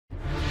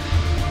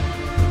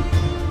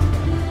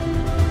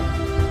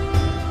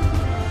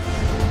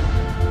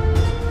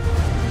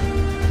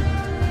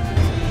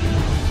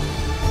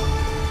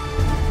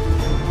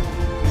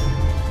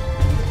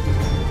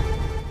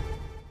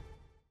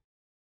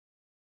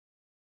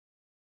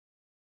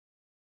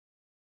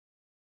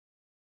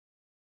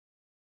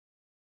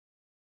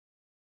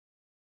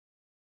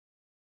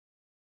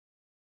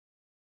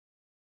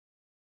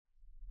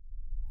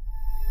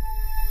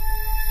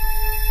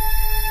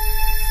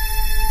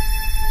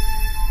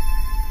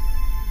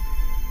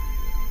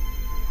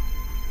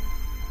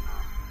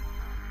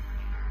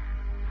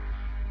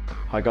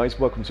Hi guys,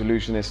 welcome to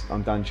Illusionist.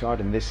 I'm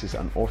Chard and this is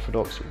an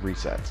orthodox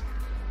reset.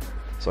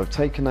 So I've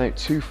taken out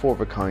two 4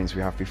 of a kinds.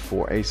 We have the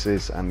 4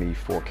 aces and the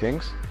 4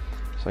 kings.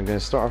 So I'm going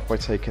to start off by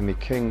taking the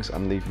kings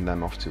and leaving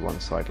them off to one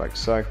side like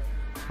so.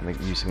 And then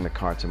using the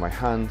cards in my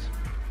hand,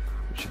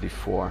 which are the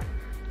 4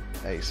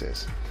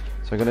 aces.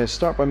 So I'm going to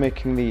start by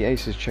making the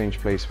aces change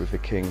place with the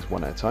kings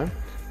one at a time.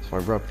 So I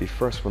rub the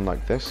first one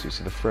like this. You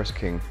see the first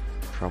king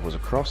travels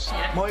across.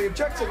 My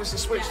objective is to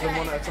switch them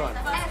one at a time.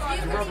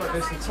 If you rub like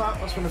this and tap,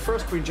 that's when the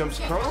first queen jumps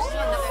across.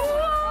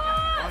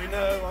 I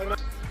know.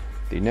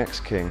 The next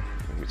king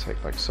we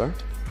take like so.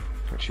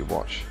 Actually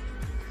watch.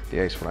 The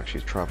ace will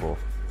actually travel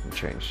and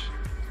change.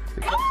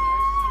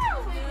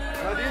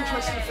 Now the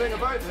interesting thing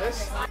about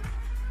this,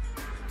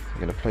 I'm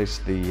going to place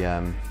the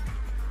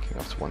king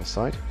off to one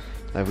side.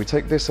 Now if we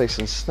take this ace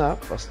and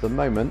snap, that's the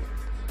moment.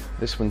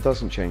 This one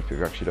doesn't change, but if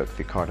you actually look,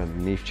 the card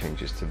underneath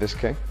changes to this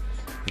king.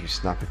 If you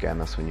snap again,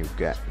 that's when you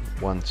get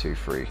 1, 2,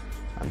 3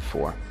 and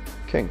 4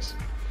 kings.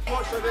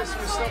 watch like this,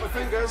 we snap the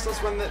fingers,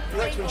 that's when the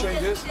next one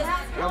changes. You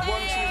have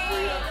 1, 2,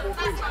 3 and 4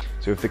 queens.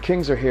 So if the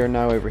kings are here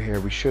now over here,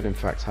 we should in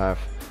fact have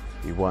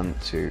the 1,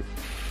 2,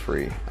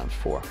 3 and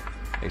 4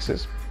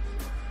 aces.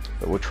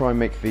 But we'll try and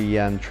make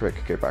the trick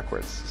go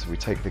backwards. So we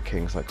take the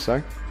kings like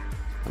so,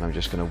 and I'm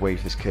just going to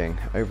wave this king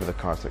over the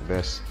cards like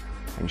this,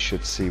 and you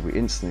should see we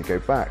instantly go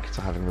back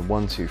to having the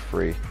 1, 2,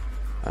 3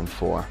 and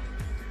 4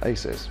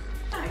 aces.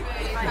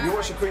 You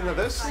watch the queen like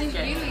this, and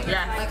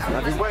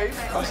you wave,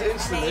 that's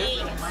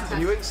instantly,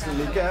 and you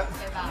instantly get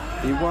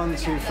the 1,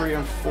 2, 3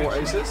 and 4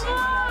 aces.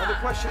 And the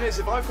question is,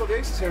 if I've got the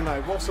aces here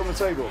now, what's on the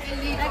table?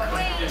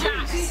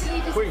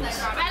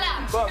 Queens.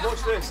 But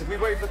watch this, if we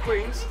wave the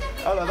queens,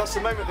 that's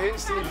the moment they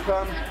instantly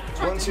become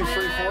 1, 2,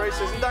 3, 4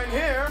 aces. And down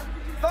here,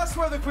 that's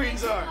where the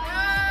queens are.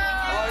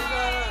 I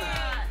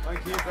know.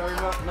 Thank you very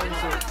much.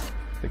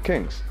 The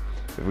kings.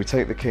 If we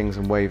take the kings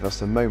and wave, that's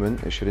the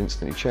moment it should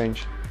instantly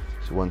change.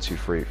 So 1, 2,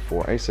 3,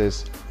 4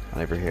 aces,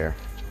 and over here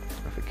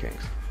are the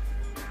kings.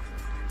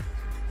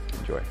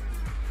 Enjoy.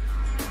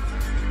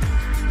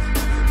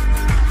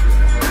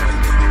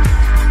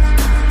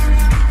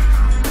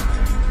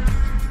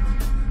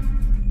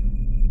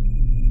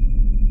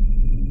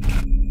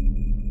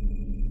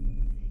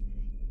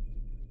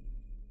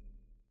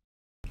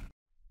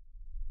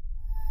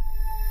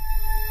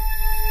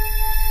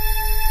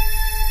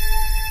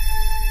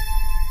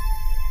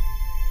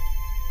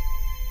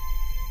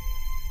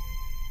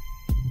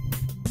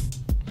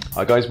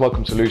 Hi guys,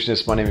 welcome to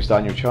Illusionist. My name is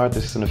Chard.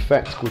 This is an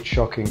effect called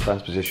shocking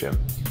transposition.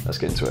 Let's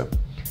get into it.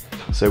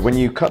 So when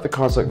you cut the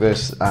cards like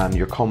this,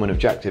 your common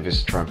objective is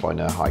to try and find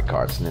a high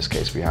cards. In this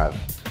case we have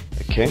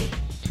a king.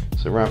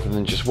 So rather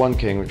than just one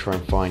king, we try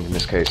and find, in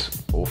this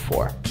case, all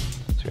 4.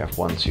 So we have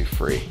 1, 2,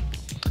 3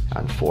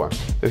 and 4.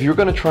 If you were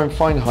going to try and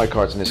find high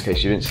cards in this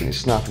case, you'd instantly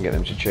snap and get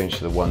them to change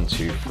to the 1,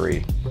 2,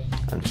 3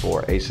 and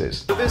 4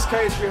 aces. In this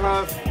case we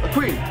have a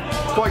queen.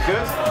 Quite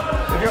good.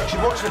 If you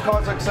actually watch the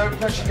cards like so, we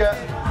can actually get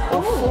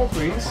all 4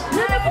 queens.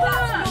 No,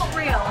 that's not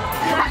real.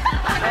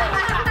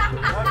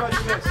 Now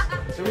imagine this.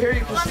 So here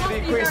you can see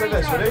the queens like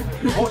this, ready?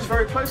 Watch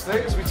very closely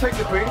as we take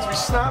the queens, we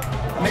snap,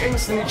 and they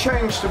instantly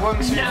change to 1,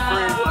 2, 3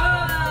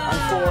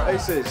 and 4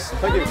 aces.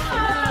 Thank you.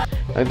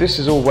 Now this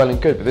is all well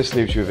and good, but this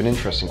leaves you with an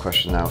interesting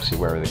question now. See,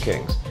 where are the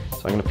kings?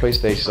 So I'm going to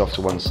place the aces off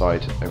to one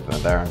side over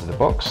there under the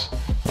box,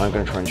 and I'm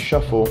going to try and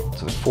shuffle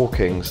to the 4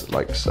 kings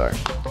like so.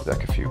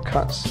 Deck a few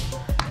cuts,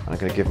 and I'm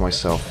going to give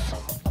myself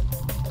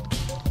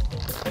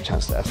a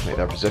chance to estimate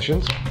their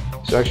positions.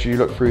 So actually you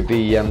look through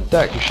the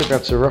deck, you should be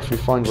able to roughly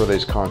find where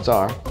those cards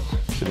are.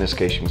 So in this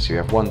case you can see we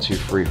have 1, 2,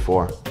 3,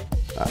 4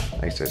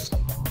 aces.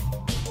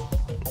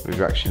 If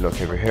you actually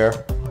look over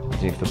here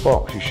underneath the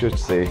box, you should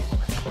see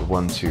the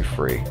 1, 2,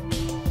 3,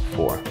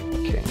 4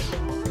 kings.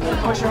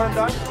 Push your hand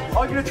down.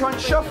 I'm going to try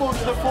and shuffle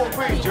to the 4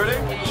 queens, you ready?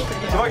 So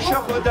if I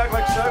shuffle the deck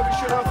like so, we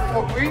should have the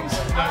 4 queens.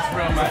 That's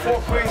real, man.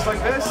 4 queens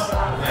like this.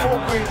 4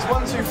 queens,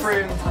 1, 2, 3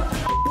 and...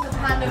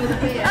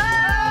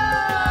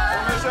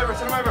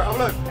 Turn them over, have a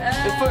look.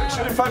 The foot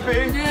should in fact be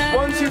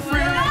 1, 2, 3.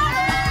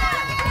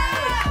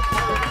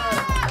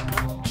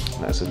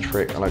 That's a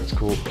trick I like to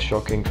call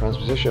shocking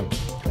transposition.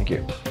 Thank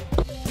you.